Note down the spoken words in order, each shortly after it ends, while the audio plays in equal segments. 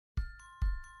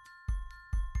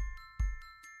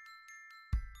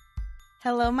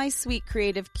Hello, my sweet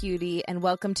creative cutie, and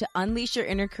welcome to Unleash Your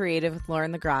Inner Creative with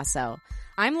Lauren LaGrasso.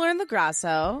 I'm Lauren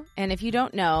LaGrasso, and if you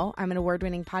don't know, I'm an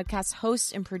award-winning podcast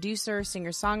host and producer,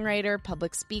 singer-songwriter,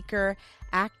 public speaker,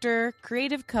 actor,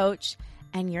 creative coach,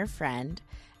 and your friend.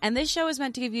 And this show is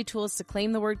meant to give you tools to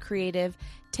claim the word creative,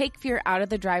 take fear out of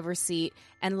the driver's seat,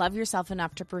 and love yourself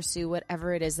enough to pursue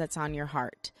whatever it is that's on your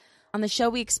heart. On the show,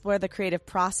 we explore the creative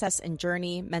process and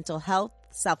journey, mental health,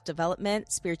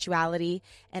 self-development, spirituality,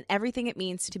 and everything it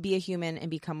means to be a human and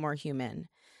become more human.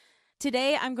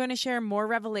 Today, I'm going to share more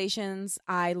revelations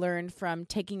I learned from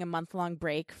taking a month-long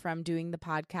break from doing the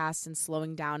podcast and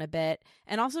slowing down a bit,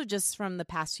 and also just from the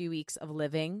past few weeks of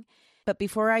living. But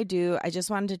before I do, I just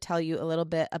wanted to tell you a little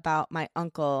bit about my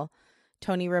uncle,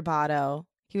 Tony Roboto.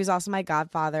 He was also my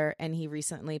godfather, and he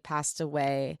recently passed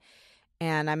away.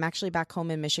 And I'm actually back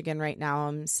home in Michigan right now.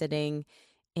 I'm sitting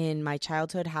in my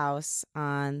childhood house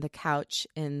on the couch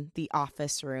in the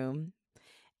office room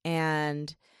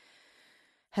and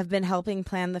have been helping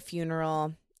plan the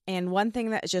funeral. And one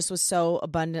thing that just was so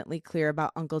abundantly clear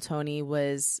about Uncle Tony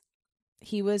was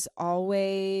he was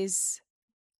always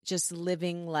just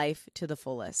living life to the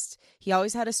fullest. He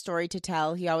always had a story to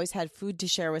tell. He always had food to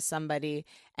share with somebody.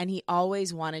 And he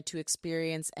always wanted to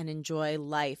experience and enjoy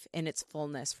life in its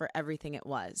fullness for everything it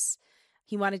was.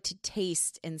 He wanted to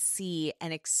taste and see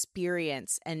and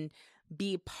experience and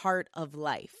be part of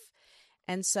life.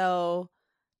 And so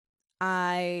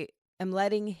I am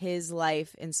letting his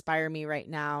life inspire me right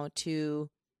now to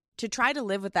try to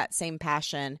live with that same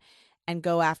passion and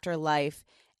go after life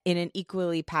in an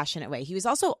equally passionate way. He was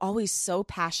also always so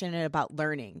passionate about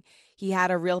learning. He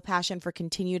had a real passion for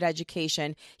continued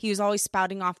education. He was always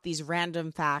spouting off these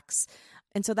random facts.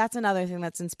 And so that's another thing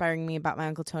that's inspiring me about my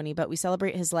Uncle Tony. But we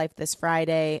celebrate his life this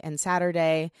Friday and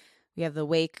Saturday. We have the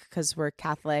wake because we're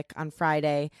Catholic on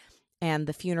Friday and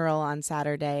the funeral on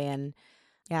Saturday. And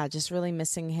yeah, just really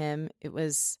missing him. It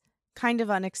was kind of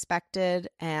unexpected.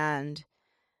 And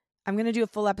I'm going to do a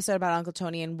full episode about Uncle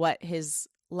Tony and what his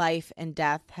life and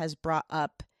death has brought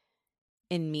up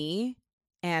in me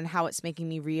and how it's making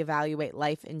me reevaluate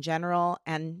life in general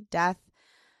and death.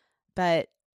 But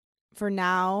for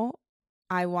now,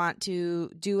 I want to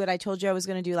do what I told you I was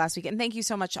going to do last week. And thank you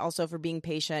so much also for being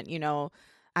patient. You know,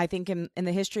 I think in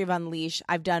the history of Unleash,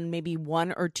 I've done maybe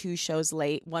 1 or 2 shows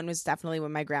late. One was definitely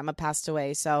when my grandma passed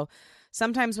away. So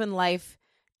sometimes when life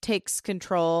takes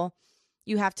control,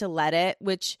 you have to let it,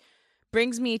 which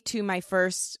brings me to my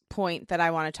first point that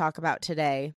I want to talk about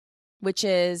today, which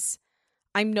is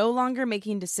I'm no longer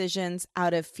making decisions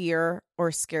out of fear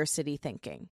or scarcity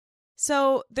thinking.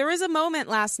 So there was a moment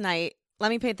last night. Let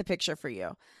me paint the picture for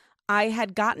you. I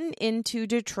had gotten into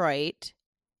Detroit.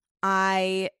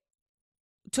 I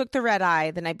took the red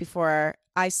eye the night before.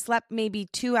 I slept maybe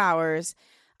 2 hours.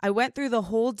 I went through the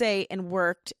whole day and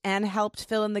worked and helped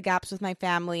fill in the gaps with my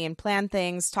family and plan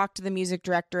things, talk to the music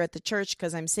director at the church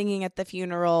because I'm singing at the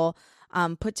funeral,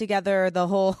 put together the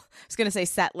whole, I was going to say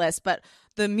set list, but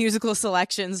the musical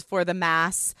selections for the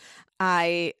mass.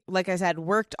 I, like I said,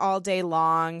 worked all day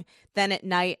long. Then at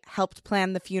night, helped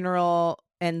plan the funeral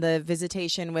and the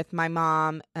visitation with my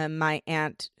mom and my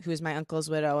aunt, who is my uncle's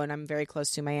widow, and I'm very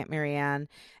close to my Aunt Marianne,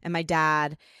 and my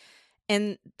dad.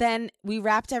 And then we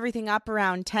wrapped everything up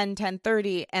around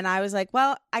 10:30, and I was like,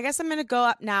 well, I guess I'm going to go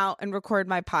up now and record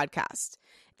my podcast.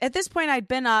 At this point, I'd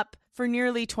been up for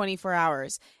nearly 24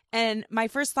 hours. And my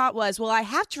first thought was, well, I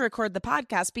have to record the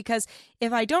podcast because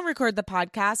if I don't record the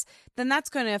podcast, then that's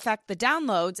going to affect the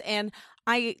downloads. And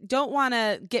I don't want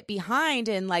to get behind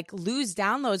and like lose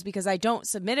downloads because I don't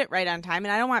submit it right on time.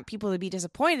 And I don't want people to be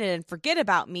disappointed and forget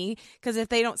about me because if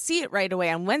they don't see it right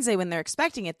away on Wednesday when they're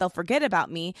expecting it, they'll forget about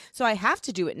me. So I have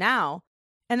to do it now.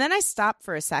 And then I stopped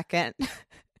for a second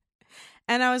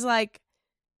and I was like,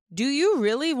 do you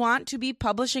really want to be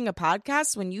publishing a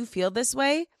podcast when you feel this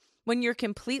way? When you're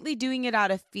completely doing it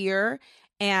out of fear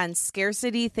and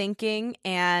scarcity thinking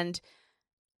and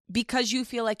because you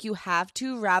feel like you have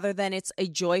to rather than it's a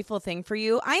joyful thing for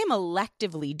you. I am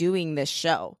electively doing this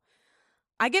show.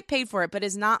 I get paid for it, but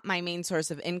it's not my main source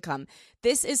of income.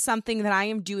 This is something that I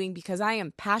am doing because I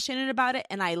am passionate about it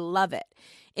and I love it.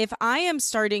 If I am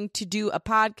starting to do a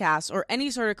podcast or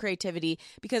any sort of creativity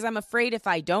because I'm afraid if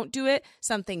I don't do it,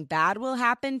 something bad will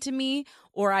happen to me,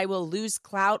 or I will lose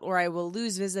clout, or I will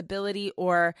lose visibility,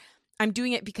 or I'm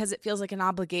doing it because it feels like an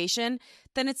obligation,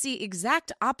 then it's the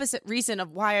exact opposite reason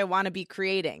of why I want to be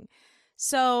creating.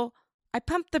 So I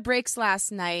pumped the brakes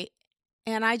last night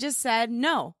and I just said,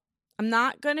 no, I'm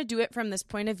not going to do it from this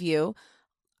point of view.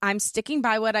 I'm sticking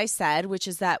by what I said, which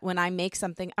is that when I make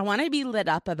something, I want to be lit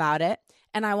up about it.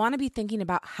 And I want to be thinking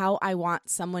about how I want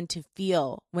someone to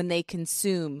feel when they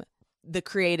consume the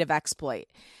creative exploit.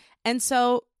 And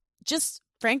so just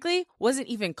frankly, wasn't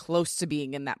even close to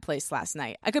being in that place last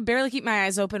night. I could barely keep my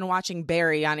eyes open watching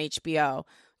Barry on HBO,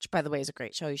 which by the way is a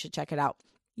great show. You should check it out.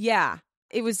 Yeah,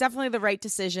 it was definitely the right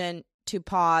decision to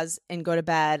pause and go to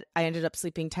bed. I ended up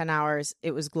sleeping 10 hours.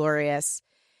 It was glorious.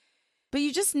 But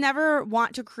you just never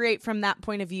want to create from that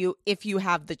point of view if you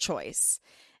have the choice.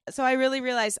 So I really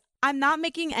realized I'm not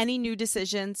making any new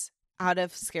decisions out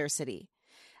of scarcity.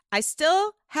 I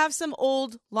still have some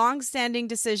old, long-standing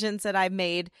decisions that I've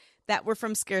made that were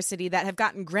from scarcity that have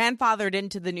gotten grandfathered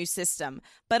into the new system.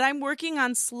 But I'm working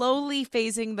on slowly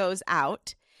phasing those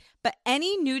out. But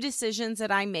any new decisions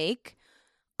that I make,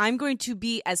 I'm going to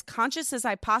be as conscious as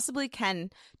I possibly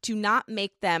can to not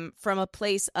make them from a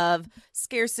place of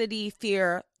scarcity,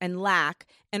 fear, and lack,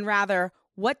 and rather,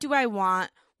 what do I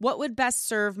want? What would best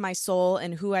serve my soul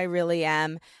and who I really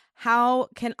am? How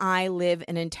can I live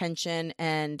in intention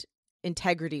and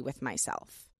integrity with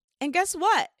myself? And guess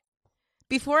what?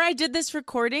 Before I did this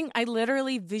recording, I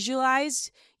literally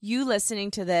visualized you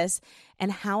listening to this and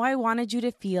how I wanted you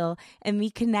to feel and me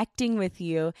connecting with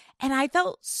you. And I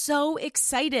felt so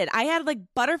excited. I had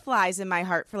like butterflies in my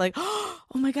heart for like, oh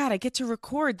my God, I get to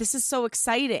record. This is so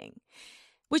exciting.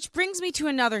 Which brings me to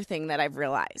another thing that I've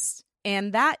realized.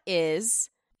 And that is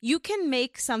you can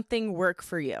make something work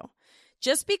for you.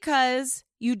 Just because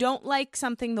you don't like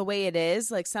something the way it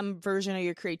is, like some version of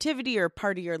your creativity or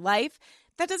part of your life,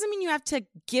 that doesn't mean you have to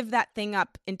give that thing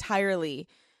up entirely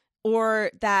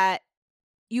or that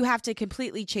you have to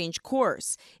completely change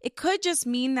course. It could just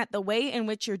mean that the way in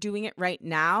which you're doing it right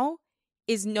now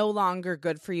is no longer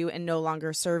good for you and no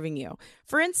longer serving you.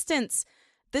 For instance,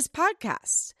 this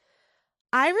podcast.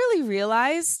 I really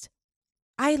realized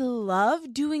I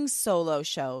love doing solo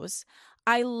shows.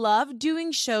 I love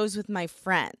doing shows with my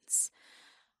friends.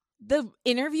 The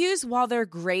interviews, while they're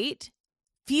great,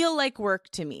 feel like work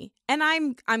to me. And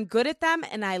I'm good at them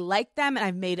and I like them and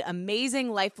I've made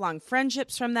amazing lifelong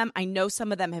friendships from them. I know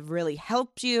some of them have really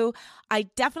helped you. I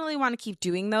definitely want to keep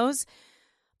doing those.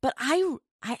 But I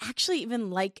actually even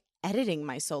like editing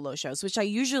my solo shows, which I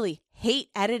usually hate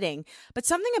editing. But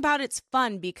something about it's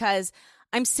fun because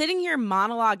I'm sitting here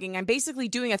monologuing. I'm basically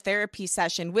doing a therapy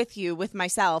session with you, with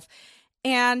myself.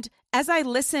 And as I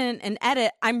listen and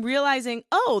edit, I'm realizing,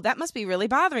 oh, that must be really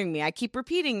bothering me. I keep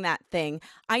repeating that thing.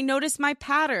 I notice my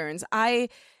patterns. I'm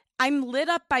lit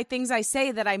up by things I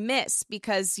say that I miss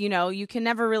because, you can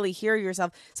never really hear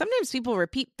yourself. Sometimes people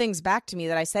repeat things back to me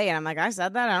that I say, and I'm like, I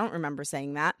said that? I don't remember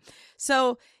saying that.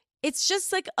 So it's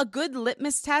just like a good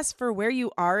litmus test for where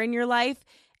you are in your life.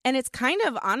 And it's kind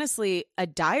of honestly a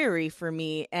diary for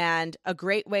me and a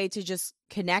great way to just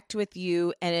connect with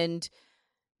you and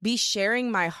be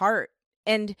sharing my heart.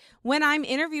 And when I'm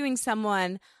interviewing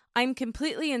someone, I'm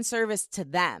completely in service to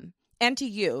them and to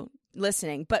you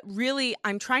listening. But really,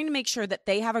 I'm trying to make sure that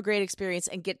they have a great experience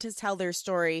and get to tell their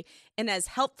story in as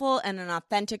helpful and an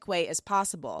authentic way as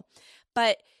possible.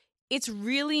 But it's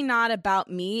really not about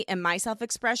me and my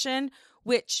self-expression,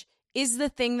 which is the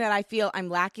thing that I feel I'm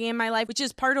lacking in my life, which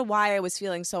is part of why I was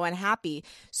feeling so unhappy.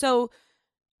 So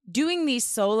doing these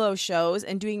solo shows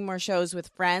and doing more shows with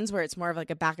friends where it's more of like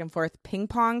a back and forth ping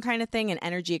pong kind of thing, an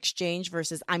energy exchange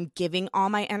versus I'm giving all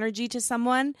my energy to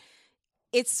someone,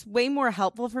 it's way more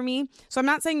helpful for me. So I'm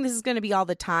not saying this is going to be all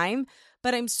the time,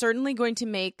 but I'm certainly going to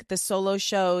make the solo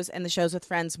shows and the shows with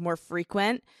friends more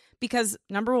frequent because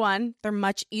number one, they're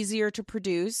much easier to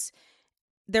produce.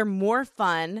 They're more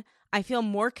fun. I feel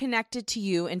more connected to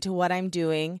you and to what I'm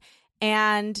doing.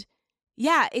 And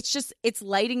yeah, it's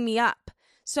lighting me up.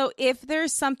 So if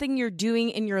there's something you're doing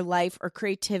in your life or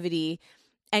creativity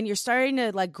and you're starting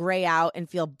to like gray out and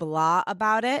feel blah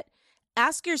about it,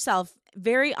 ask yourself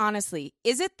very honestly,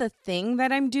 is it the thing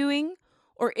that I'm doing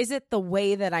or is it the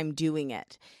way that I'm doing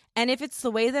it? And if it's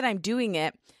the way that I'm doing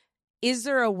it, is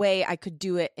there a way I could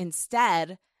do it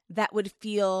instead that would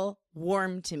feel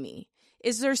warm to me?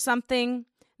 Is there something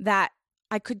that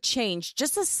I could change,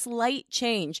 just a slight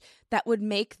change that would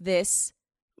make this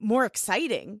more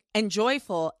exciting and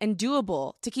joyful and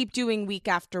doable to keep doing week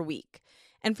after week?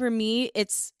 And for me,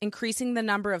 it's increasing the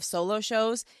number of solo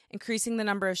shows, increasing the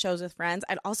number of shows with friends.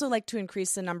 I'd also like to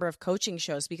increase the number of coaching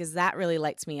shows because that really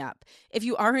lights me up. If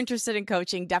you are interested in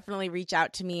coaching, definitely reach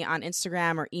out to me on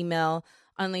Instagram or email,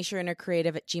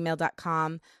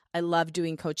 unleashyourinnercreative@gmail.com. I love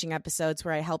doing coaching episodes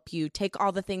where I help you take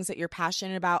all the things that you're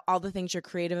passionate about, all the things you're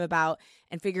creative about,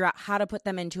 and figure out how to put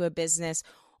them into a business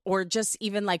or just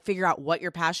even like figure out what you're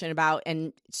passionate about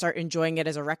and start enjoying it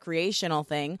as a recreational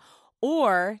thing,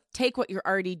 or take what you're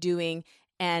already doing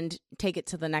and take it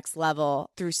to the next level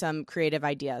through some creative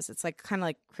ideas. It's like kind of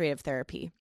like creative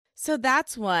therapy. So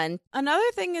that's one.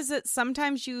 Another thing is that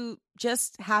sometimes you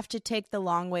just have to take the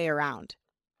long way around.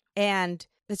 And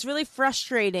it's really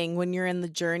frustrating when you're in the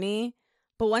journey.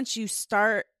 But once you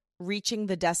start reaching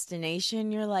the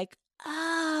destination, you're like,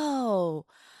 oh,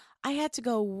 I had to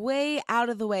go way out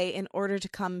of the way in order to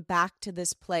come back to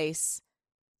this place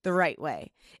the right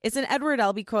way. It's an Edward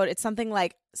Albee quote. It's something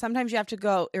like, sometimes you have to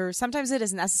go, or sometimes it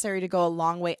is necessary to go a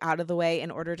long way out of the way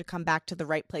in order to come back to the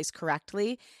right place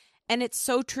correctly. And it's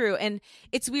so true. And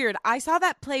it's weird. I saw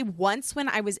that play once when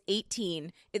I was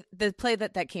 18. The play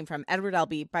that came from Edward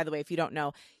Albee, by the way, if you don't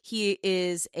know, he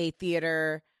is a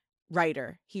theater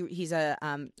writer. He's a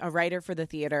writer for the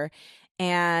theater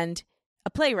and a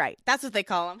playwright. That's what they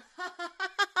call him.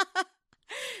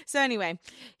 So anyway,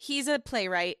 he's a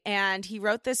playwright and he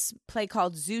wrote this play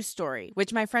called Zoo Story,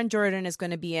 which my friend Jordan is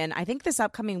going to be in, I think, this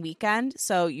upcoming weekend.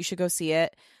 So you should go see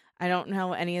it. I don't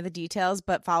know any of the details,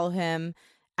 but follow him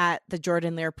at the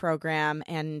Jordan Lear program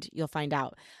and you'll find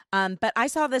out. But I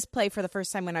saw this play for the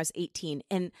first time when I was 18.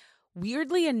 And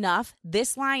weirdly enough,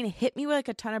 this line hit me like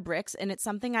a ton of bricks. And it's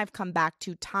something I've come back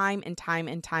to time and time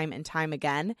and time and time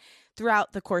again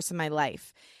throughout the course of my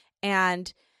life.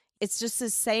 And it's just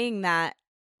this saying that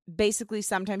basically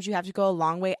sometimes you have to go a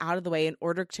long way out of the way in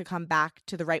order to come back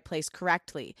to the right place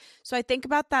correctly. So I think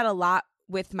about that a lot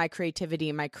with my creativity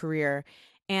and my career.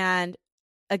 And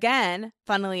again,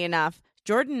 funnily enough,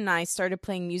 Jordan and I started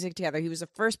playing music together. He was the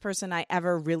first person I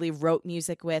ever really wrote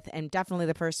music with and definitely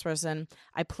the first person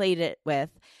I played it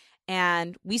with.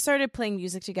 And we started playing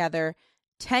music together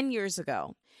 10 years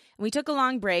ago. And we took a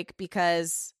long break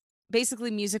because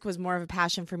basically music was more of a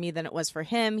passion for me than it was for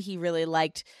him. He really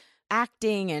liked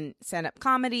acting and stand-up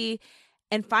comedy.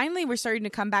 And finally, we're starting to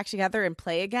come back together and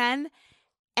play again.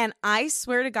 And I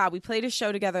swear to God, we played a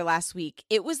show together last week.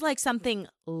 It was like something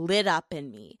lit up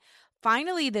in me.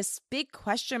 Finally, this big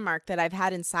question mark that I've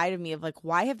had inside of me of like,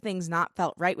 why have things not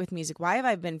felt right with music? Why have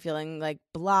I been feeling like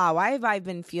blah? Why have I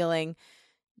been feeling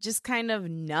just kind of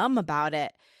numb about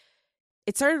it?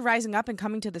 It started rising up and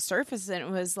coming to the surface. And it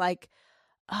was like,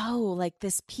 oh, like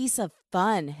this piece of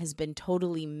fun has been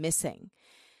totally missing.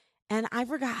 And I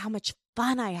forgot how much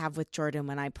fun I have with Jordan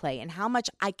when I play and how much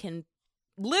I can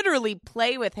literally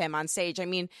play with him on stage. I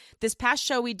mean, this past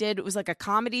show we did, it was like a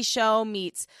comedy show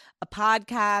meets a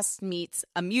podcast, meets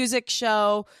a music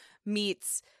show,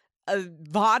 meets a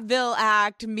vaudeville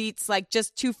act, meets like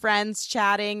just two friends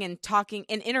chatting and talking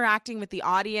and interacting with the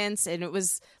audience. And it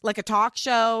was like a talk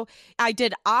show. I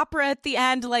did opera at the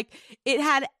end. Like it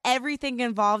had everything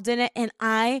involved in it. And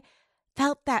I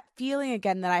felt that feeling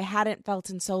again that I hadn't felt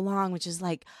in so long, which is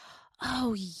like,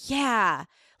 oh yeah,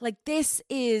 like this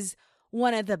is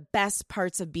one of the best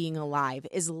parts of being alive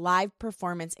is live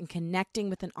performance and connecting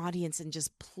with an audience and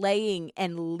just playing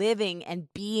and living and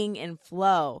being in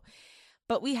flow.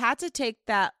 But we had to take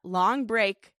that long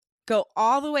break, go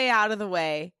all the way out of the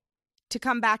way to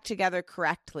come back together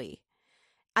correctly.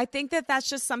 I think that that's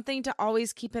just something to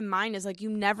always keep in mind is like, you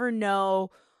never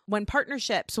know when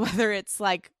partnerships, whether it's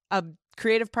like a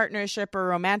creative partnership or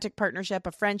romantic partnership,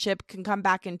 a friendship can come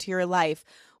back into your life,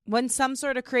 when some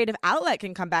sort of creative outlet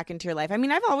can come back into your life. I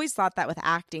mean, I've always thought that with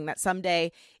acting, that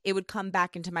someday it would come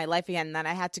back into my life again, and that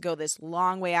I had to go this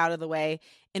long way out of the way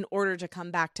in order to come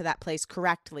back to that place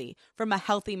correctly from a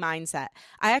healthy mindset.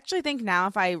 I actually think now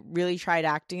if I really tried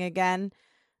acting again,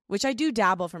 which I do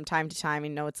dabble from time to time, you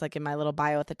know, it's like in my little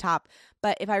bio at the top,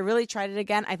 but if I really tried it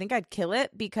again, I think I'd kill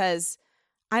it because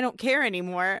I don't care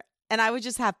anymore. And I would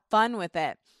just have fun with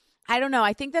it. I don't know.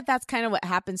 I think that that's kind of what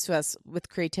happens to us with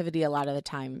creativity a lot of the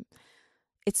time.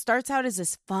 It starts out as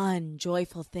this fun,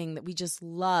 joyful thing that we just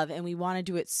love and we want to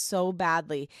do it so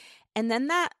badly. And then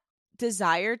that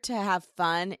desire to have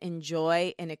fun and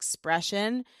joy and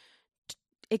expression,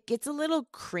 it gets a little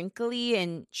crinkly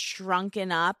and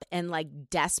shrunken up and like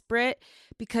desperate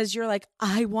because you're like,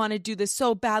 I want to do this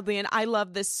so badly and I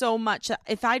love this so much.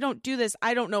 If I don't do this,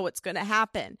 I don't know what's going to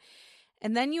happen.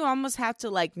 And then you almost have to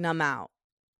like numb out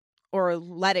or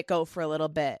let it go for a little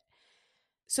bit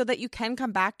so that you can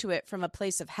come back to it from a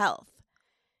place of health.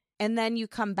 And then you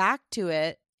come back to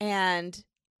it and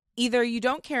either you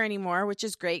don't care anymore, which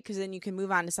is great because then you can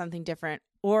move on to something different,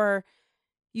 or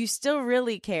you still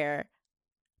really care,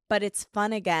 but it's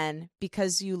fun again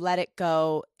because you let it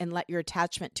go and let your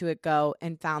attachment to it go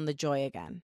and found the joy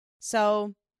again.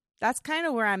 So that's kind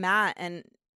of where I'm at. And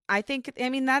I think, I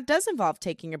mean, that does involve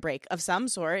taking a break of some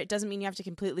sort. It doesn't mean you have to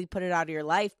completely put it out of your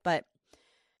life, but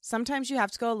sometimes you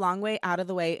have to go a long way out of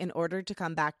the way in order to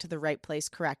come back to the right place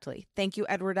correctly. Thank you,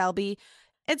 Edward Albee.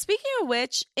 And speaking of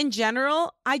which, in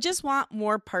general, I just want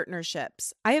more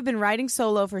partnerships. I have been writing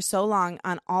solo for so long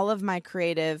on all of my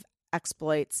creative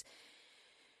exploits.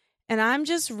 And I'm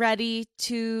just ready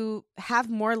to have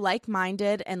more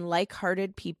like-minded and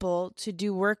like-hearted people to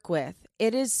do work with.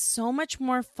 It is so much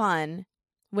more fun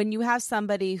when you have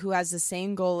somebody who has the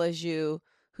same goal as you,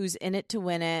 who's in it to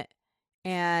win it,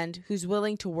 and who's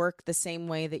willing to work the same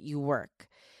way that you work.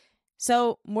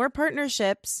 So more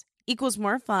partnerships equals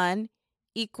more fun,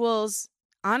 equals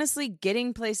honestly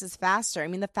getting places faster. I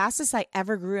mean, the fastest I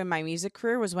ever grew in my music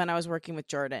career was when I was working with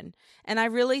Jordan. And I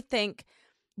really think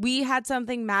we had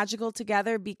something magical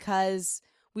together because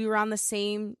we were on the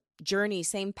same journey,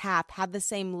 same path, had the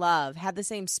same love, had the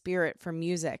same spirit for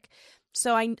music.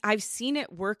 So I've seen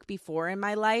it work before in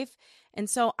my life. And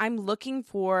so I'm looking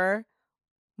for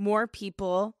more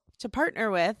people to partner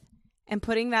with and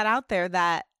putting that out there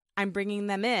that I'm bringing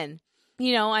them in.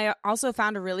 You know, I also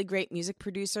found a really great music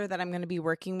producer that I'm going to be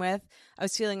working with. I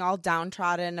was feeling all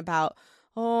downtrodden about,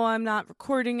 oh, I'm not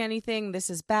recording anything. This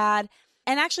is bad.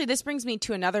 And actually, this brings me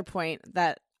to another point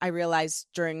that I realized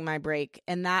during my break.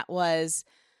 And that was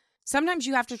sometimes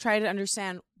you have to try to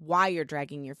understand why you're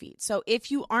dragging your feet. So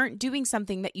if you aren't doing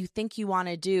something that you think you want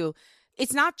to do,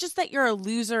 it's not just that you're a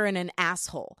loser and an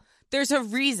asshole. There's a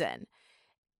reason.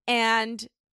 And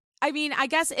I mean, I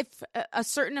guess if a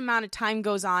certain amount of time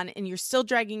goes on and you're still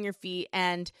dragging your feet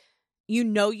and you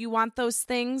know you want those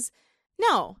things,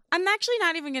 no, I'm actually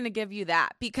not even going to give you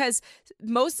that, because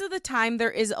most of the time there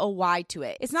is a why to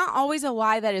it. It's not always a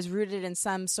why that is rooted in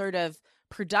some sort of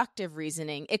productive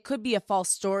reasoning. It could be a false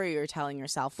story you're telling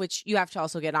yourself, which you have to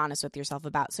also get honest with yourself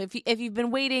about. So if you've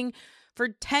been waiting for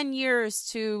 10 years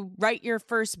to write your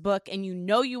first book and you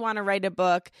know you want to write a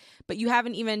book, but you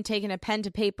haven't even taken a pen to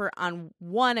paper on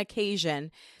one occasion,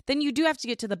 then you do have to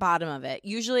get to the bottom of it.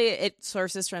 Usually it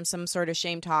sources from some sort of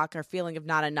shame talk or feeling of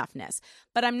not enoughness.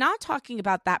 But I'm not talking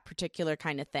about that particular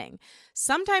kind of thing.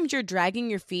 Sometimes you're dragging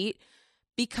your feet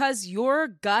because your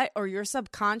gut or your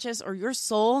subconscious or your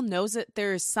soul knows that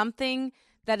there is something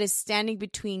that is standing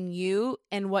between you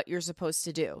and what you're supposed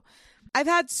to do. I've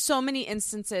had so many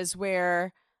instances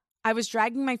where I was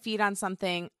dragging my feet on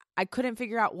something, I couldn't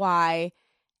figure out why,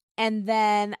 and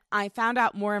then I found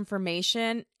out more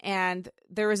information, and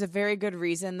there was a very good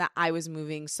reason that I was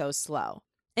moving so slow.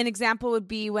 An example would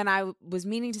be when I was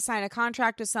meaning to sign a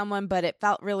contract with someone, but it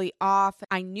felt really off.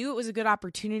 I knew it was a good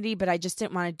opportunity, but I just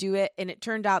didn't want to do it, and it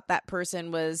turned out that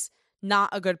person was not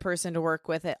a good person to work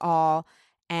with at all,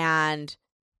 and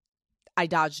I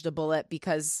dodged a bullet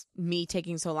because me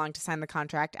taking so long to sign the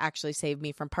contract actually saved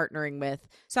me from partnering with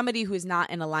somebody who is not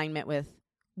in alignment with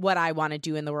what I want to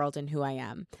do in the world and who I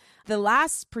am. The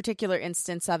last particular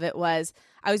instance of it was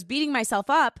I was beating myself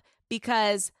up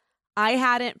because I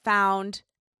hadn't found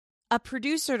a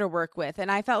producer to work with. And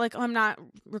I felt like, oh, I'm not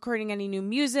recording any new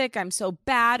music. I'm so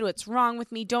bad. What's wrong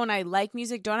with me? Don't I like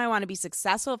music? Don't I want to be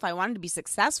successful? If I wanted to be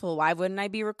successful, why wouldn't I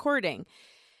be recording?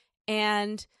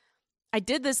 And I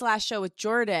did this last show with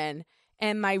Jordan,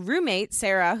 and my roommate,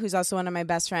 Sarah, who's also one of my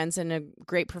best friends and a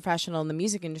great professional in the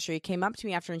music industry, came up to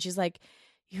me after and she's like,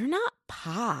 you're not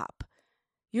pop.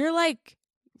 You're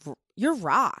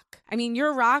rock. I mean,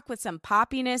 you're rock with some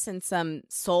poppiness and some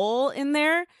soul in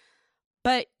there,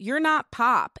 but you're not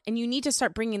pop. And you need to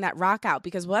start bringing that rock out,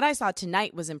 because what I saw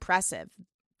tonight was impressive.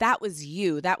 That was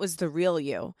you. That was the real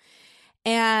you.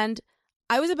 And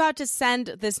I was about to send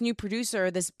this new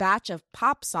producer this batch of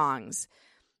pop songs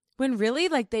when really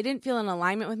they didn't feel in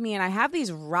alignment with me. And I have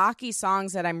these rocky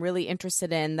songs that I'm really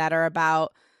interested in that are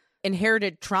about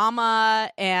inherited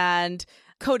trauma and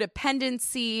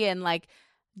codependency and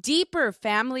deeper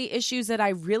family issues that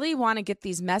I really want to get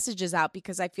these messages out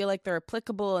because I feel like they're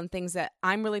applicable and things that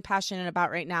I'm really passionate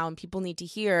about right now and people need to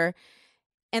hear.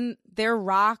 And they're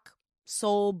rock,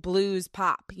 soul, blues,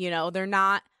 pop. They're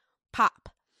not pop.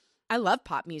 I love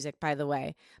pop music, by the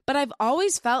way, but I've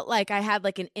always felt like I had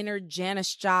an inner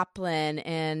Janis Joplin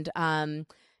and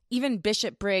even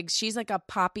Bishop Briggs. She's a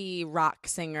poppy rock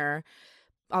singer,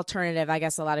 alternative, I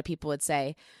guess a lot of people would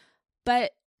say.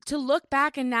 But to look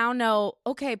back and now know,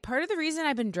 okay, part of the reason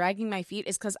I've been dragging my feet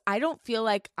is because I don't feel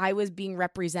like I was being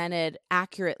represented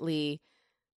accurately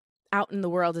out in the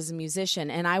world as a musician.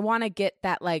 And I want to get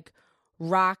that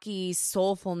rocky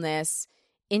soulfulness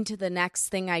into the next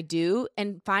thing I do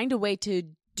and find a way to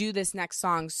do this next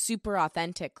song super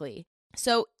authentically.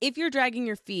 So if you're dragging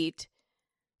your feet,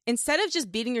 instead of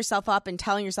just beating yourself up and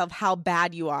telling yourself how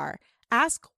bad you are,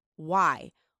 ask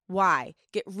why. Why?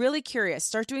 Get really curious.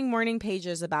 Start doing morning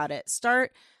pages about it.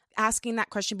 Start asking that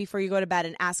question before you go to bed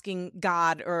and asking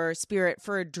God or spirit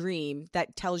for a dream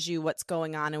that tells you what's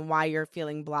going on and why you're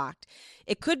feeling blocked.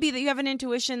 It could be that you have an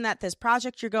intuition that this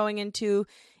project you're going into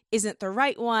isn't the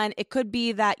right one. It could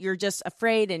be that you're just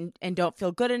afraid and don't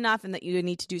feel good enough, and that you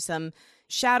need to do some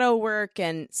shadow work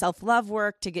and self-love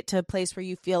work to get to a place where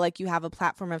you feel like you have a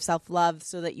platform of self-love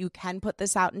so that you can put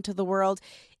this out into the world.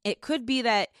 It could be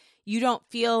that you don't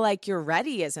feel like you're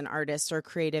ready as an artist or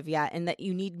creative yet, and that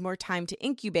you need more time to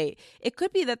incubate. It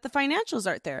could be that the financials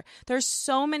aren't there. There's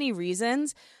so many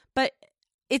reasons, but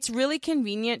it's really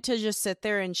convenient to just sit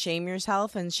there and shame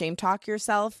yourself and shame talk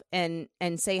yourself and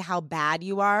say how bad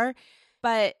you are.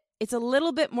 But it's a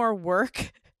little bit more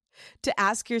work to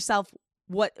ask yourself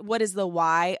what is the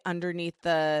why underneath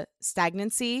the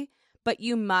stagnancy. But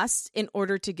you must, in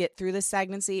order to get through the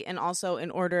stagnancy, and also in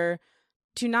order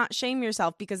to not shame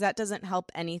yourself, because that doesn't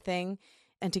help anything,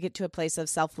 and to get to a place of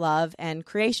self-love and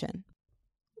creation.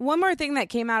 One more thing that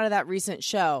came out of that recent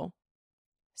show.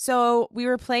 So we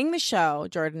were playing the show,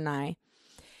 Jordan and I,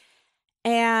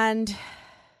 and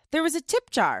there was a tip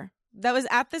jar that was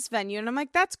at this venue. And I'm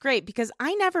like, that's great, because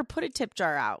I never put a tip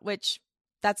jar out, which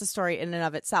that's a story in and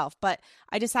of itself. But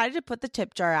I decided to put the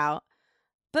tip jar out.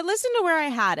 But listen to where I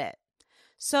had it.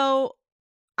 So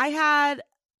I had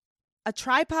a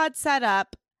tripod set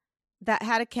up that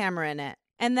had a camera in it.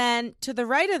 And then to the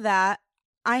right of that,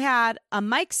 I had a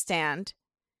mic stand.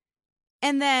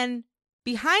 And then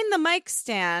behind the mic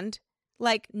stand,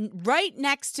 like right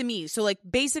next to me, so like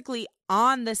basically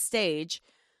on the stage,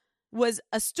 was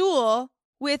a stool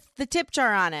with the tip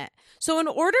jar on it. So in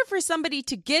order for somebody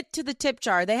to get to the tip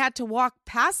jar, they had to walk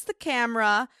past the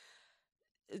camera,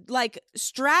 like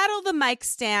straddle the mic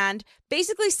stand,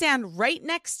 basically stand right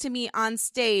next to me on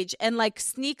stage, and like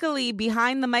sneakily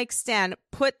behind the mic stand,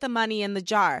 put the money in the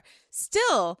jar.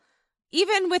 Still,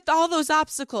 even with all those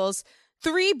obstacles,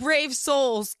 3 brave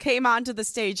souls came onto the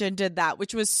stage and did that,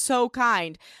 which was so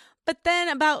kind. But then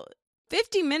about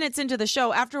 50 minutes into the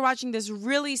show, after watching this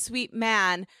really sweet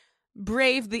man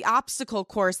brave the obstacle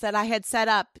course that I had set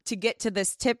up to get to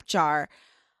this tip jar,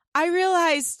 I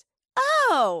realized,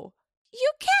 oh,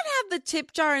 you can't have the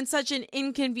tip jar in such an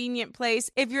inconvenient place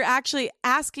if you're actually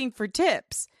asking for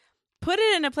tips. Put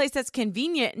it in a place that's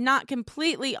convenient, not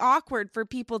completely awkward for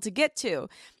people to get to.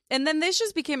 And then this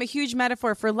just became a huge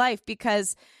metaphor for life,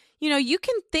 because, you know, you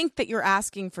can think that you're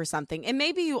asking for something, and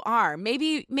maybe you are.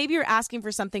 Maybe you're asking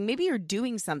for something. Maybe you're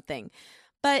doing something.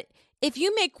 But if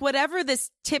you make whatever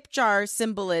this tip jar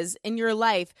symbol is in your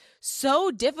life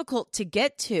so difficult to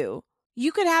get to,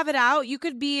 you could have it out. You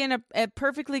could be in a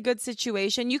perfectly good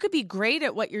situation. You could be great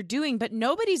at what you're doing, but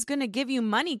nobody's going to give you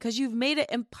money because you've made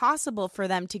it impossible for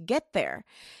them to get there.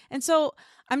 And so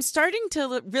I'm starting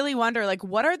to really wonder, like,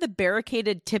 what are the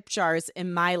barricaded tip jars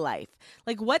in my life?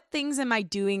 Like, what things am I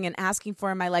doing and asking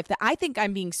for in my life that I think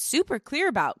I'm being super clear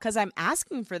about because I'm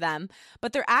asking for them,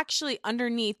 but they're actually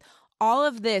underneath all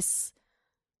of this.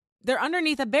 They're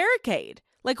underneath a barricade.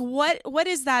 Like, what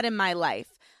is that in my life?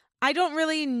 I don't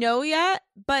really know yet,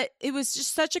 but it was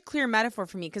just such a clear metaphor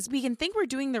for me, because we can think we're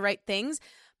doing the right things,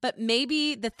 but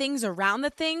maybe the things around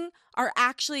the thing are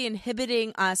actually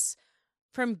inhibiting us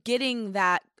from getting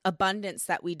that abundance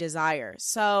that we desire.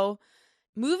 So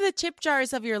move the tip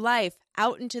jars of your life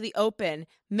out into the open.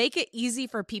 Make it easy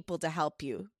for people to help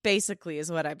you, basically,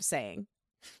 is what I'm saying.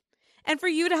 And for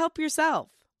you to help yourself.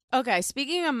 Okay,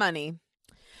 speaking of money,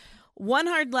 one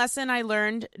hard lesson I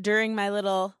learned during my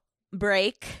little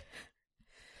break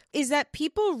is that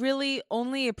people really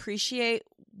only appreciate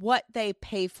what they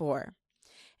pay for.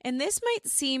 And this might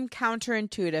seem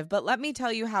counterintuitive, but let me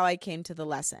tell you how I came to the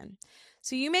lesson.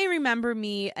 So you may remember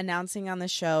me announcing on the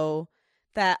show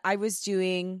that I was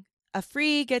doing a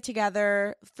free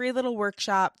get-together, free little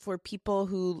workshop for people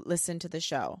who listen to the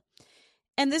show.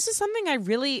 And this is something I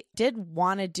really did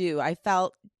want to do. I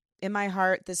felt in my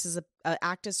heart this is an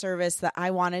act of service that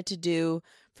I wanted to do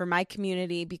for my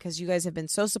community, because you guys have been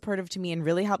so supportive to me and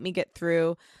really helped me get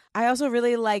through. I also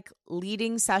really like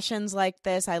leading sessions like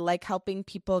this. I like helping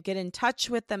people get in touch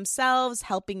with themselves,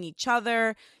 helping each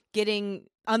other, getting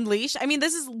unleashed. I mean,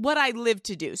 this is what I live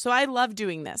to do. So I love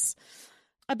doing this.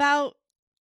 About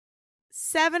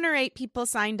 7 or 8 people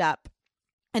signed up.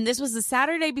 And this was the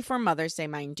Saturday before Mother's Day,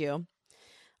 mind you.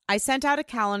 I sent out a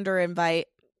calendar invite.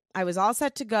 I was all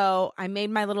set to go. I made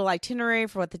my little itinerary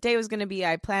for what the day was going to be.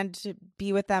 I planned to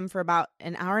be with them for about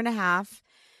an hour and a half.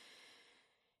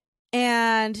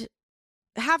 And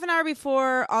half an hour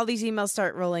before, all these emails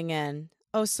start rolling in.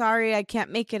 Oh, sorry, I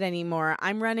can't make it anymore.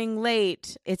 I'm running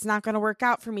late. It's not going to work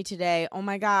out for me today. Oh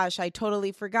my gosh, I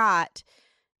totally forgot.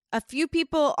 A few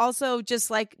people also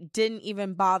just didn't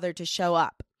even bother to show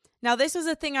up. Now, this was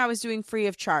a thing I was doing free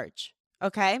of charge,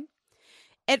 okay?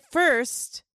 At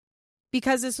first,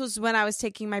 because this was when I was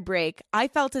taking my break, I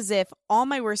felt as if all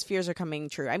my worst fears are coming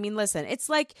true. I mean, listen, it's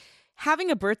like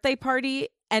having a birthday party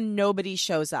and nobody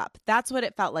shows up. That's what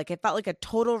it felt like. It felt like a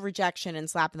total rejection and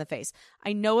slap in the face.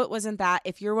 I know it wasn't that.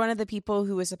 If you're one of the people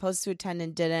who was supposed to attend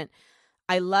and didn't,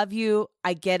 I love you.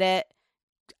 I get it.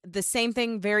 The same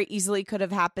thing very easily could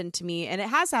have happened to me. And it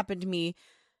has happened to me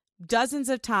dozens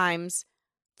of times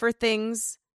for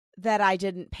things that I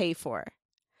didn't pay for.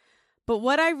 But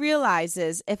what I realize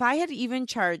is if I had even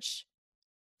charged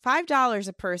 $5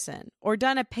 a person or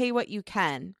done a pay what you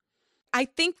can, I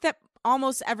think that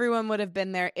almost everyone would have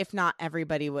been there, if not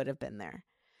everybody would have been there.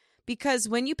 Because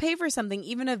when you pay for something,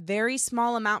 even a very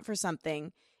small amount for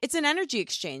something, it's an energy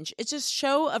exchange. It's a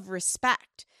show of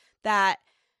respect that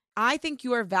I think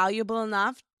you are valuable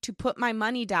enough to put my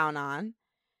money down on.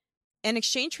 In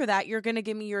exchange for that, you're going to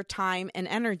give me your time and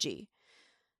energy.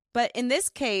 But in this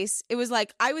case, it was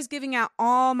like I was giving out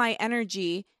all my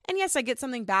energy. And yes, I get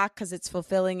something back because it's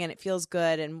fulfilling and it feels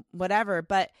good and whatever.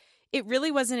 But it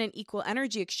really wasn't an equal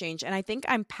energy exchange. And I think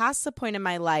I'm past the point in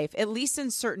my life, at least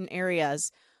in certain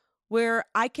areas, where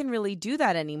I can really do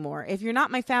that anymore. If you're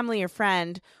not my family or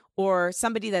friend or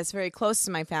somebody that's very close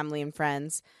to my family and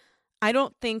friends, I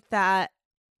don't think that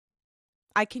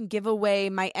I can give away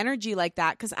my energy like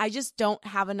that because I just don't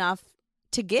have enough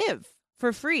to give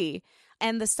for free.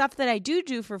 And the stuff that I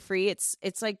do for free, it's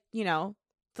like,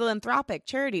 philanthropic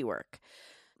charity work.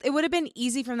 It would have been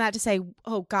easy from that to say,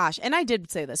 oh gosh, and I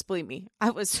did say this, believe me, I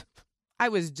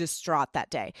was distraught that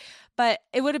day. But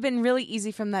it would have been really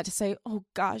easy from that to say, oh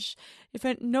gosh,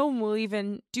 no one will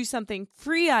even do something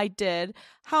free I did,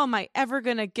 how am I ever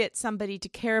going to get somebody to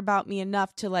care about me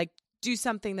enough to do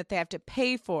something that they have to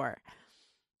pay for?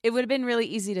 It would have been really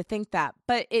easy to think that.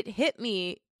 But it hit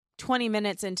me 20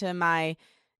 minutes into my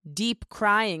deep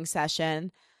crying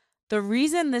session. The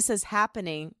reason this is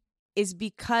happening is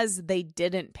because they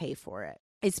didn't pay for it.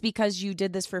 It's because you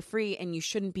did this for free and you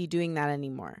shouldn't be doing that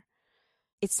anymore.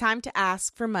 It's time to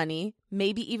ask for money,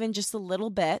 maybe even just a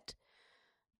little bit.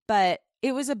 But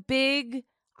it was a big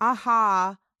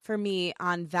aha for me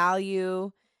on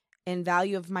value and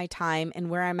value of my time and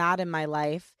where I'm at in my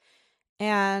life.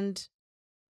 And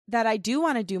that I do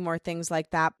want to do more things like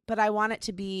that, but I want it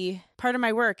to be part of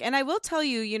my work. And I will tell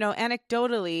you,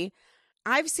 anecdotally,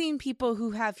 I've seen people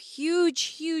who have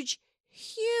huge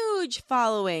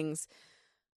followings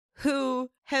who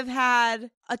have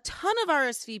had a ton of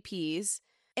RSVPs,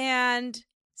 and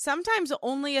sometimes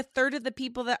only a third of the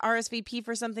people that RSVP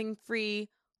for something free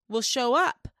will show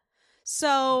up.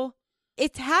 So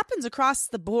it happens across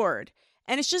the board.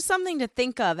 And it's just something to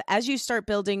think of as you start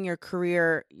building your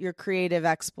career, your creative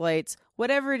exploits,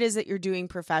 whatever it is that you're doing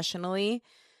professionally.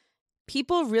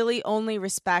 People really only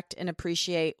respect and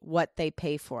appreciate what they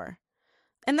pay for.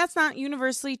 And that's not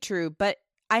universally true, but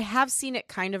I have seen it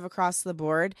kind of across the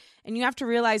board. And you have to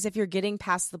realize if you're getting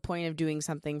past the point of doing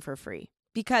something for free.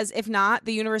 Because if not,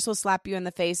 the universe will slap you in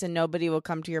the face and nobody will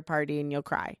come to your party and you'll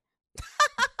cry.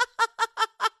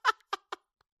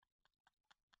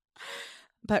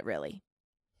 But really.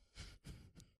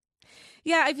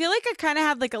 Yeah, I feel like I kind of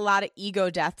had a lot of ego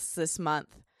deaths this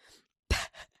month.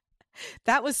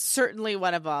 That was certainly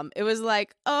one of them. It was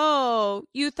like, oh,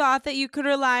 you thought that you could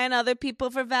rely on other people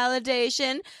for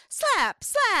validation? Slap,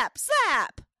 slap,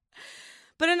 slap.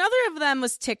 But another of them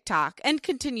was TikTok, and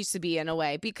continues to be in a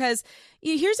way, because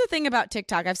here's the thing about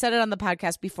TikTok. I've said it on the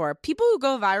podcast before. People who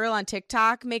go viral on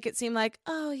TikTok make it seem like,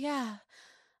 oh, yeah,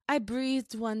 I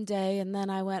breathed one day and then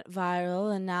I went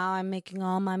viral and now I'm making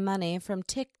all my money from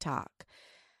TikTok.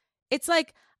 It's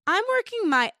like, I'm working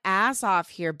my ass off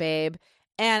here, babe,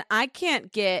 and I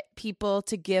can't get people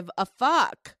to give a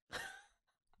fuck.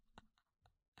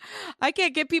 I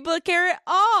can't get people to care at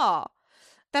all.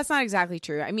 That's not exactly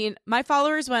true. I mean, my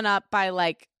followers went up by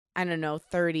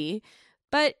 30,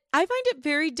 but I find it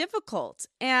very difficult.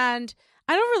 And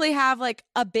I don't really have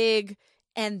a big,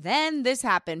 and then this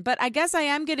happened. But I guess I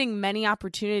am getting many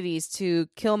opportunities to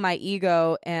kill my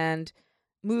ego and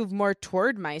move more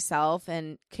toward myself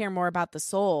and care more about the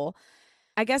soul.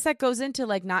 I guess that goes into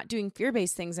not doing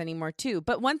fear-based things anymore too.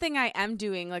 But one thing I am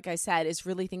doing, like I said, is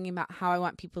really thinking about how I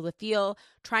want people to feel,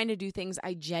 trying to do things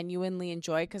I genuinely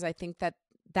enjoy, because I think that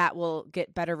will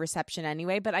get better reception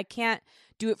anyway. But I can't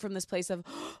do it from this place of,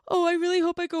 oh, I really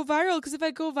hope I go viral, because if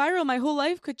I go viral, my whole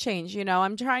life could change.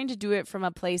 I'm trying to do it from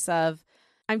a place of,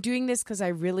 I'm doing this because I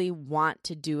really want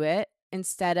to do it,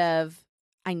 instead of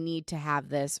I need to have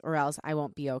this or else I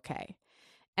won't be okay.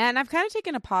 And I've kind of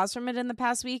taken a pause from it in the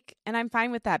past week, and I'm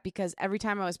fine with that, because every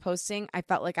time I was posting, I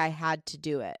felt like I had to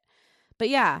do it. But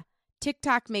yeah,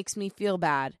 TikTok makes me feel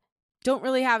bad. Don't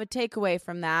really have a takeaway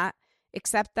from that,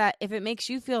 except that if it makes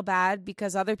you feel bad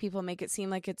because other people make it seem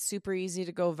like it's super easy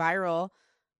to go viral,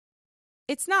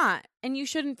 It's not. And you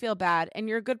shouldn't feel bad. And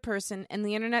you're a good person. And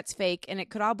the internet's fake. And it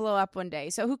could all blow up one day.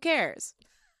 So who cares?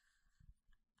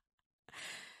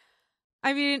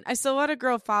 I mean, I still want to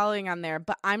grow following on there,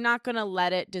 but I'm not going to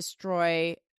let it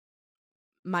destroy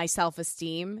my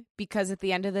self-esteem, because at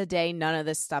the end of the day, none of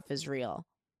this stuff is real.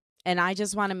 And I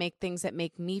just want to make things that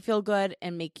make me feel good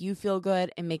and make you feel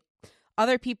good and make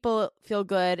other people feel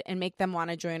good and make them want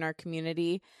to join our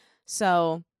community.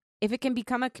 So if it can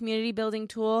become a community building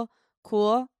tool,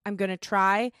 cool. I'm going to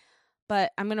try,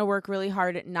 but I'm going to work really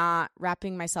hard at not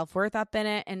wrapping my self-worth up in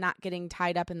it and not getting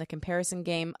tied up in the comparison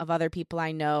game of other people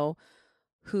I know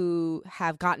who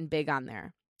have gotten big on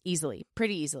there easily,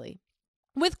 pretty easily.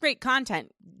 With great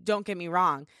content, don't get me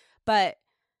wrong, but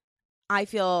I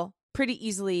feel pretty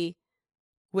easily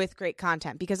with great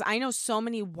content because I know so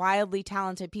many wildly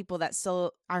talented people that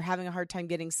still are having a hard time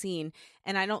getting seen,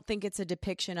 and I don't think it's a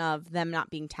depiction of them not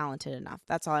being talented enough.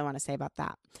 That's all I want to say about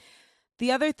that.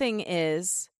 The other thing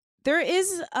is there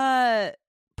is a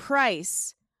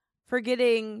price for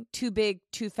getting too big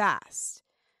too fast,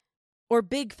 or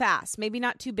big fast, maybe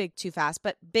not too big too fast,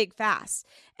 but big fast.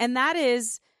 And that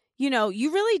is, you know,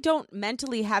 you really don't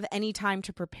mentally have any time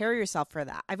to prepare yourself for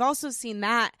that. I've also seen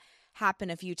that happen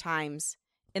a few times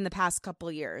in the past couple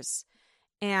of years.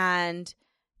 And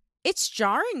it's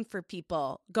jarring for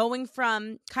people going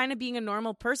from kind of being a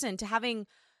normal person to having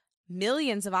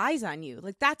millions of eyes on you.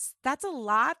 Like that's a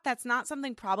lot. That's not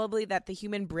something probably that the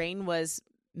human brain was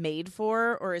made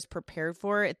for or is prepared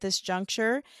for at this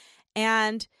juncture.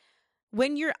 And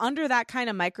when you're under that kind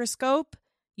of microscope,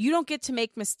 you don't get to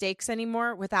make mistakes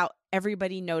anymore without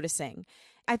everybody noticing.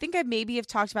 I think I maybe have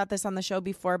talked about this on the show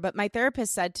before, but my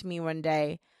therapist said to me one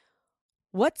day,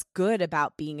 what's good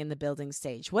about being in the building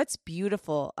stage? What's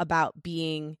beautiful about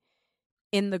being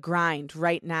in the grind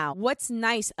right now? What's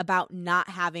nice about not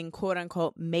having, quote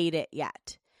unquote, made it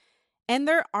yet? And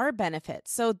there are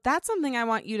benefits. So that's something I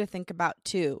want you to think about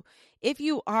too. If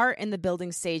you are in the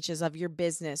building stages of your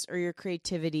business or your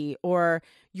creativity or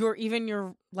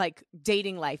your like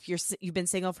dating life, you've been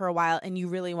single for a while and you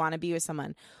really want to be with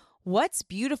someone, what's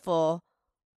beautiful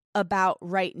about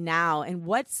right now and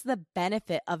what's the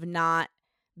benefit of not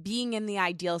being in the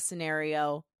ideal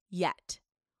scenario yet?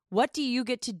 What do you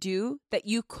get to do that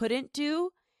you couldn't do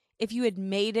if you had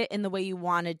made it in the way you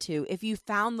wanted to, if you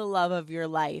found the love of your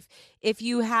life, if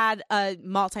you had a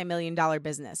multi-million-dollar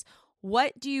business?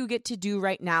 What do you get to do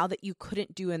right now that you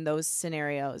couldn't do in those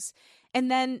scenarios?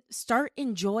 And then start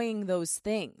enjoying those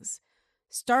things.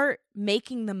 Start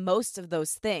making the most of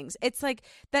those things. It's like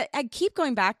that. I keep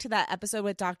going back to that episode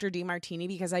with Dr. Demartini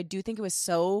because I do think it was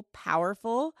so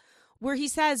powerful, where he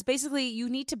says basically you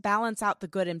need to balance out the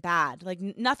good and bad. Like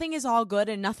nothing is all good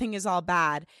and nothing is all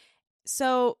bad.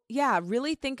 So yeah,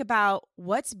 really think about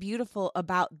what's beautiful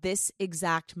about this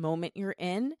exact moment you're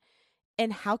in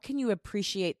and how can you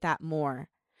appreciate that more.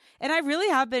 And I really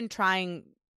have been trying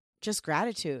just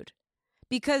gratitude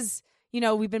because, you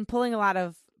know, we've been pulling a lot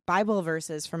of Bible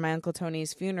verses from my Uncle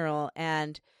Tony's funeral,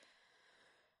 and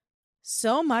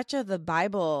so much of the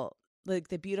Bible, like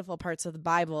the beautiful parts of the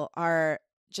Bible, are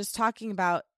just talking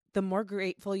about the more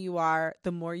grateful you are,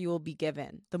 the more you will be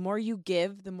given. The more you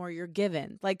give, the more you're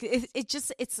given. Like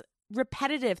it's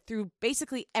repetitive through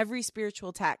basically every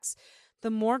spiritual text. The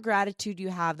more gratitude you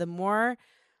have, the more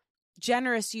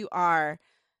generous you are,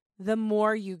 the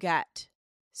more you get.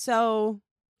 So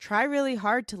try really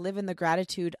hard to live in the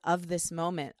gratitude of this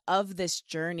moment, of this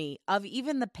journey, of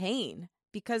even the pain,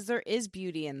 because there is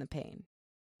beauty in the pain.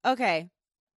 Okay,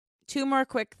 2 more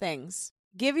quick things.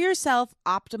 Give yourself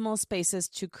optimal spaces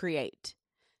to create.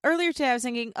 Earlier today, I was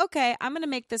thinking, okay, I'm going to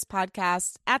make this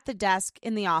podcast at the desk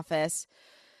in the office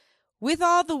with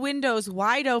all the windows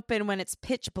wide open when it's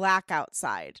pitch black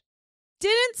outside.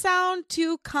 Didn't sound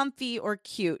too comfy or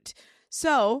cute.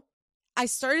 So I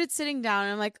started sitting down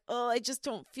and I'm like, oh, I just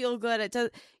don't feel good.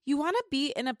 You want to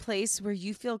be in a place where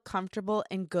you feel comfortable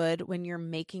and good when you're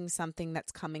making something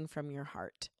that's coming from your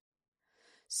heart.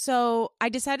 So I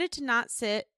decided to not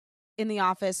sit in the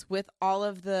office with all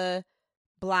of the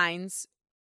blinds.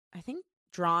 I think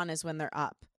drawn is when they're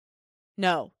up.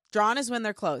 No, drawn is when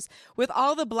they're closed. With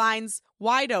all the blinds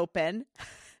wide open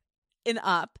and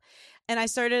up. And I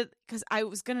started, because I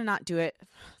was going to not do it.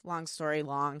 Long story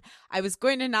long. I was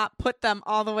going to not put them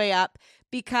all the way up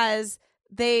because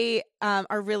they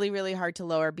are really, really hard to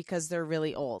lower because they're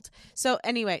really old. So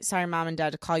anyway, sorry, Mom and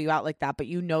Dad, to call you out like that, but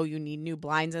you know you need new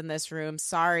blinds in this room.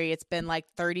 Sorry, it's been like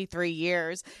 33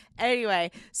 years.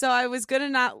 Anyway, so I was going to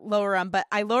not lower them, but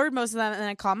I lowered most of them, and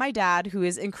I called my dad, who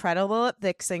is incredible at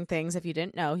fixing things. If you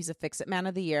didn't know, he's a Fix-It Man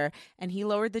of the Year, and he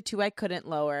lowered the 2 I couldn't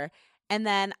lower. And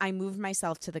then I moved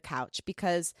myself to the couch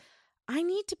because I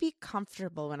need to be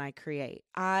comfortable when I create.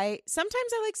 Sometimes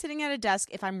I like sitting at a desk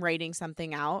if I'm writing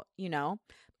something out,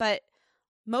 but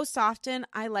most often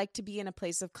I like to be in a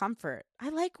place of comfort. I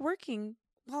like working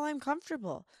while I'm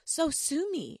comfortable. So sue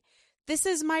me. This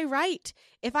is my right.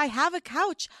 If I have a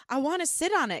couch, I want to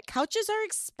sit on it. Couches are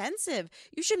expensive.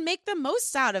 You should make the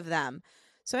most out of them.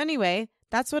 So anyway,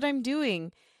 that's what I'm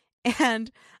doing.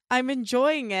 And I'm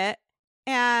enjoying it.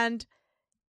 And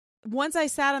once I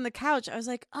sat on the couch, I was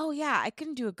like, oh yeah, I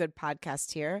can do a good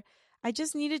podcast here. I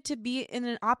just needed to be in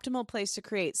an optimal place to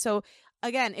create. So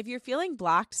again, if you're feeling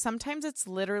blocked, sometimes it's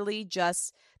literally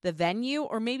just the venue,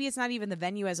 or maybe it's not even the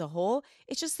venue as a whole.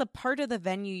 It's just the part of the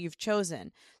venue you've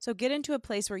chosen. So get into a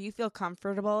place where you feel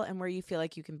comfortable and where you feel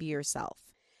like you can be yourself.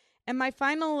 And my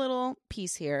final little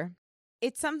piece here,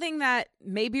 it's something that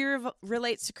maybe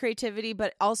relates to creativity,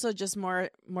 but also just more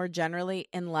generally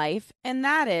in life. And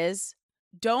that is,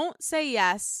 don't say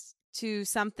yes to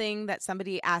something that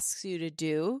somebody asks you to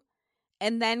do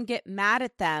and then get mad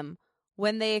at them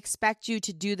when they expect you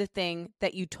to do the thing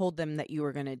that you told them that you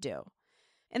were going to do.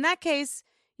 In that case,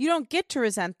 you don't get to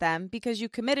resent them because you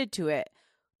committed to it.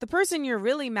 The person you're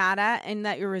really mad at and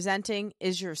that you're resenting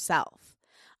is yourself.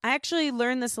 I actually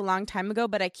learned this a long time ago,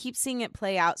 but I keep seeing it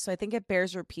play out, so I think it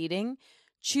bears repeating.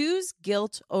 Choose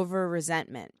guilt over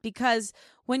resentment, because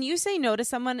when you say no to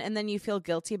someone and then you feel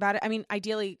guilty about it, I mean,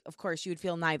 ideally, of course, you would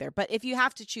feel neither. But if you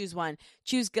have to choose one,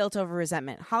 choose guilt over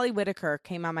resentment. Holly Whitaker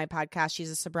came on my podcast.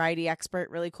 She's a sobriety expert,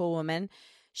 really cool woman.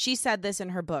 She said this in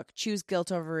her book, Choose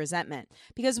Guilt Over Resentment.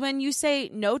 Because when you say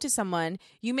no to someone,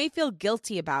 you may feel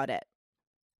guilty about it,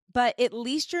 but at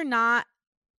least you're not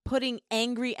putting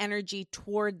angry energy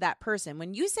toward that person.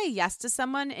 When you say yes to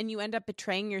someone and you end up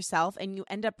betraying yourself and you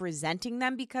end up resenting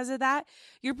them because of that,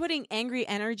 you're putting angry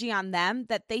energy on them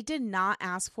that they did not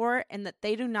ask for and that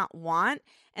they do not want.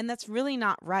 And that's really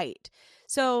not right.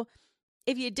 So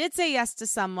if you did say yes to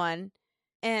someone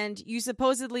and you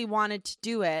supposedly wanted to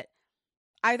do it,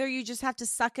 either you just have to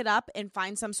suck it up and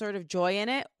find some sort of joy in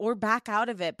it or back out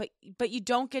of it. But you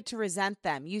don't get to resent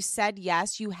them. You said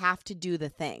yes, you have to do the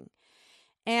thing.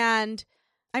 And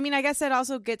I mean, I guess that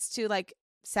also gets to like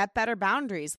set better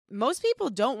boundaries. Most people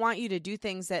don't want you to do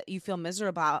things that you feel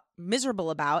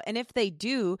miserable about. And if they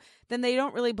do, then they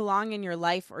don't really belong in your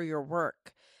life or your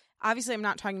work. Obviously, I'm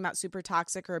not talking about super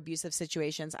toxic or abusive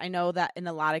situations. I know that in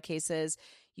a lot of cases,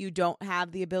 you don't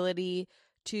have the ability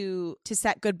to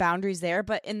set good boundaries there.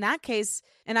 But in that case,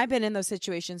 and I've been in those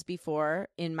situations before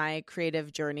in my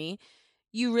creative journey,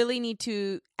 you really need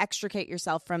to extricate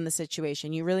yourself from the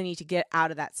situation. You really need to get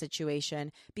out of that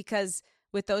situation, because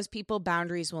with those people,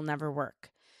 boundaries will never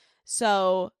work.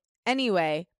 So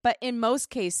anyway, but in most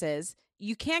cases,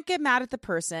 you can't get mad at the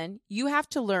person. You have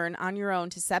to learn on your own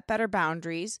to set better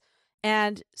boundaries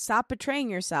and stop betraying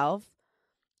yourself.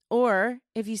 Or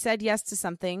if you said yes to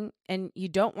something and you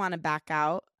don't want to back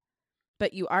out,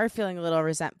 but you are feeling a little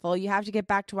resentful, you have to get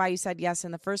back to why you said yes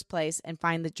in the first place and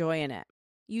find the joy in it.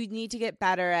 You need to get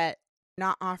better at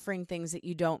not offering things that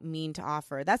you don't mean to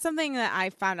offer. That's something that I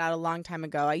found out a long time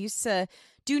ago. I used to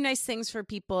do nice things for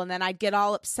people, and then I'd get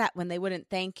all upset when they wouldn't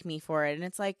thank me for it. And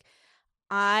it's like,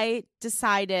 I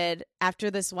decided after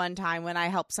this one time when I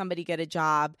helped somebody get a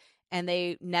job and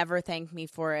they never thanked me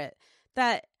for it,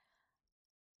 that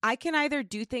I can either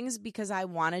do things because I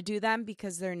want to do them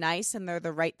because they're nice and they're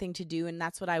the right thing to do and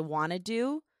that's what I want to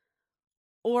do,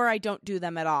 or I don't do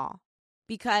them at all.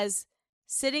 Because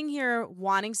sitting here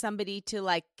wanting somebody to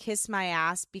like kiss my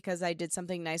ass because I did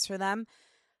something nice for them,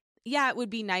 yeah, it would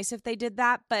be nice if they did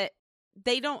that, but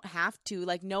they don't have to.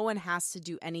 Like, no one has to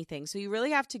do anything. So you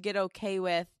really have to get okay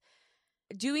with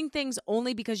doing things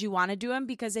only because you want to do them,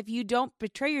 because if you don't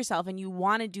betray yourself and you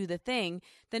want to do the thing,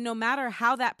 then no matter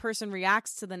how that person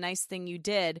reacts to the nice thing you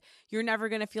did, you're never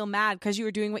going to feel mad because you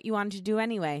were doing what you wanted to do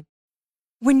anyway.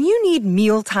 When you need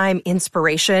mealtime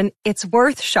inspiration, it's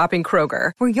worth shopping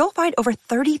Kroger, where you'll find over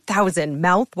 30,000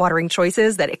 mouth-watering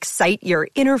choices that excite your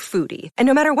inner foodie. And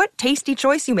no matter what tasty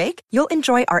choice you make, you'll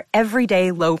enjoy our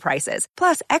everyday low prices,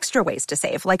 plus extra ways to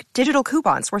save, like digital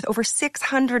coupons worth over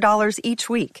 $600 each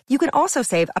week. You can also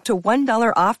save up to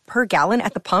 $1 off per gallon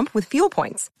at the pump with fuel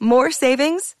points. More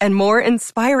savings and more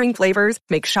inspiring flavors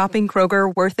make shopping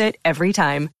Kroger worth it every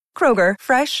time. Kroger,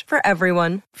 fresh for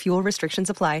everyone. Fuel restrictions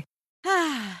apply.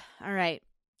 All right.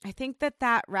 I think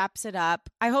that wraps it up.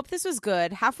 I hope this was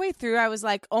good. Halfway through, I was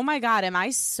like, oh my God, am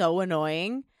I so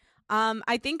annoying?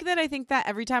 I think that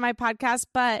every time I podcast,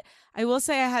 but I will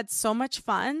say I had so much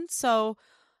fun.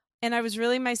 And I was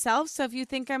really myself. So if you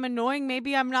think I'm annoying,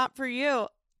 maybe I'm not for you.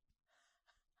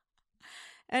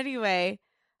 Anyway,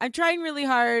 I'm trying really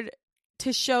hard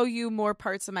to show you more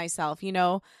parts of myself. You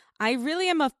know, I really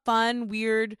am a fun,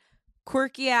 weird,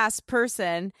 quirky ass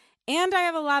person. And I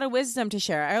have a lot of wisdom to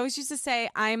share. I always used to say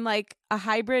I'm like a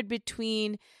hybrid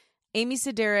between Amy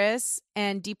Sedaris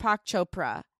and Deepak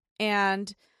Chopra.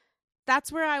 And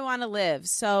that's where I want to live.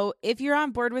 So if you're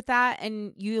on board with that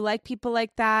and you like people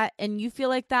like that and you feel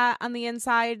like that on the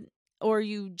inside, or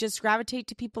you just gravitate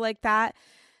to people like that,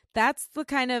 that's the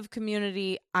kind of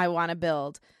community I want to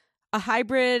build. A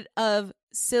hybrid of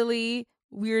silly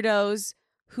weirdos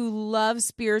who love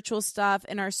spiritual stuff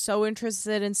and are so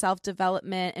interested in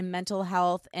self-development and mental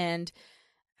health and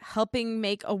helping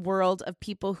make a world of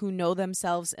people who know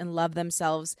themselves and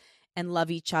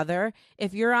love each other.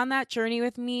 If you're on that journey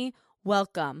with me,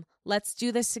 welcome. Let's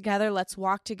do this together. Let's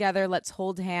walk together. Let's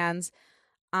hold hands.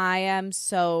 I am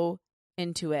so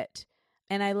into it.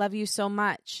 And I love you so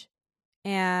much.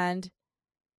 And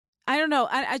I don't know.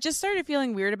 I just started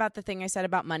feeling weird about the thing I said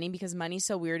about money, because money's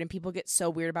so weird and people get so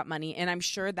weird about money. And I'm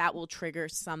sure that will trigger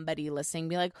somebody listening,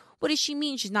 be like, what does she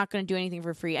mean? She's not going to do anything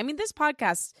for free. I mean, this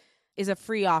podcast is a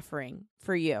free offering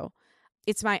for you.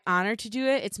 It's my honor to do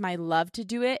it. It's my love to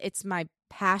do it. It's my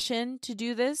passion to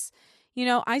do this. You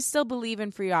know, I still believe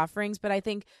in free offerings, but I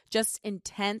think just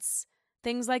intense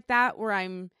things like that, where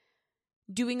I'm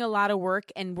doing a lot of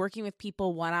work and working with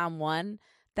people one-on-one,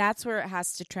 that's where it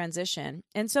has to transition.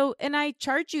 And I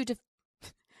charge you to,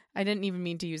 I didn't even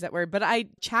mean to use that word, but I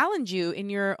challenge you in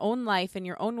your own life and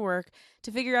your own work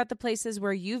to figure out the places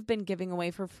where you've been giving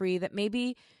away for free that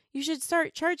maybe you should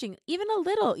start charging even a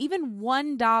little, even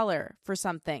 $1 for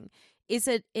something.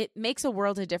 It makes a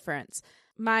world of difference.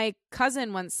 My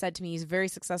cousin once said to me, he's a very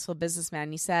successful businessman.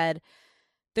 He said,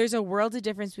 there's a world of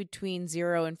difference between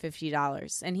 $0 and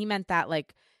 $50. And he meant that,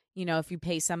 like, you know, if you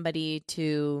pay somebody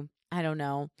to, I don't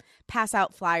know, pass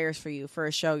out flyers for you for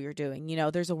a show you're doing, you know,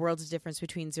 there's a world of difference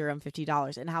between $0 and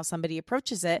 $50 and how somebody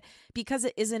approaches it, because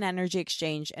it is an energy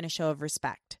exchange and a show of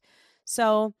respect.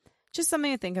 So just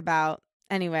something to think about.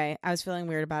 Anyway, I was feeling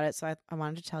weird about it, so I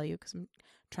wanted to tell you, because I'm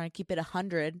trying to keep it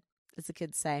 100, as the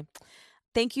kids say.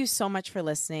 Thank you so much for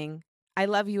listening. I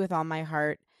love you with all my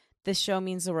heart. This show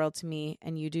means the world to me,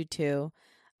 and you do too.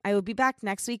 I will be back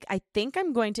next week. I think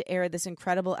I'm going to air this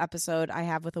incredible episode I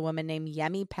have with a woman named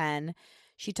Yemi Penn.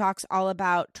 She talks all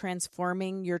about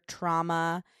transforming your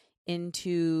trauma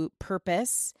into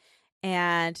purpose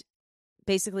and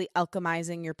basically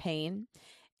alchemizing your pain.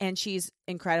 And she's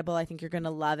incredible. I think you're going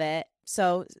to love it.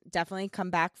 So definitely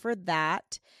come back for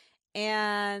that.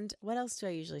 And what else do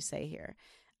I usually say here?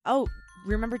 Oh,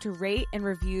 remember to rate and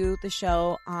review the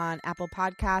show on Apple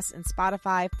Podcasts and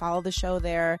Spotify. Follow the show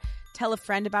there. Tell a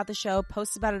friend about the show.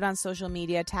 Post about it on social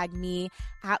media. Tag me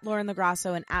at Lauren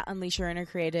LaGrasso and at Unleash Your Inner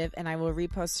Creative, and I will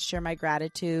repost to share my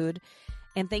gratitude.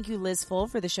 And thank you, Liz Full,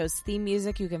 for the show's theme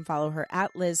music. You can follow her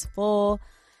at Liz Full.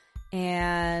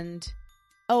 And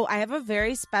I have a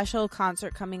very special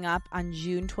concert coming up on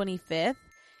June 25th.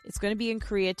 It's going to be in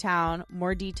Koreatown.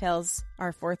 More details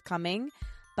are forthcoming,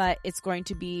 but it's going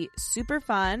to be super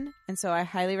fun. And so I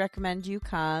highly recommend you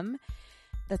come.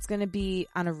 That's going to be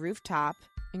on a rooftop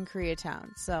in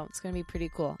Koreatown. So it's going to be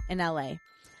pretty cool in LA.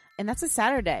 And that's a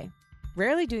Saturday.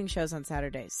 Rarely doing shows on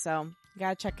Saturdays. So you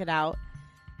got to check it out.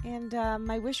 And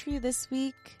my wish for you this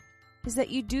week is that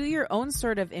you do your own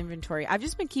sort of inventory. I've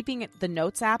just been keeping the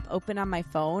Notes app open on my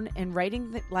phone and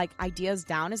writing ideas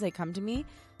down as they come to me.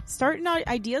 Start an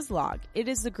ideas log. It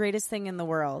is the greatest thing in the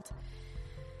world.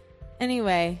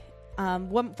 Anyway,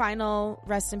 one final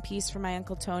rest in peace for my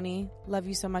Uncle Tony. Love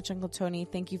you so much, Uncle Tony.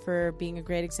 Thank you for being a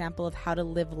great example of how to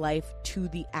live life to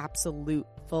the absolute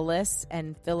fullest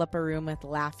and fill up a room with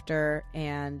laughter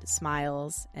and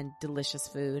smiles and delicious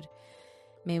food.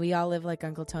 May we all live like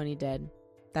Uncle Tony did.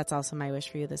 That's also my wish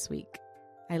for you this week.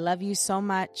 I love you so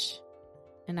much,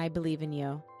 and I believe in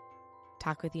you.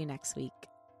 Talk with you next week.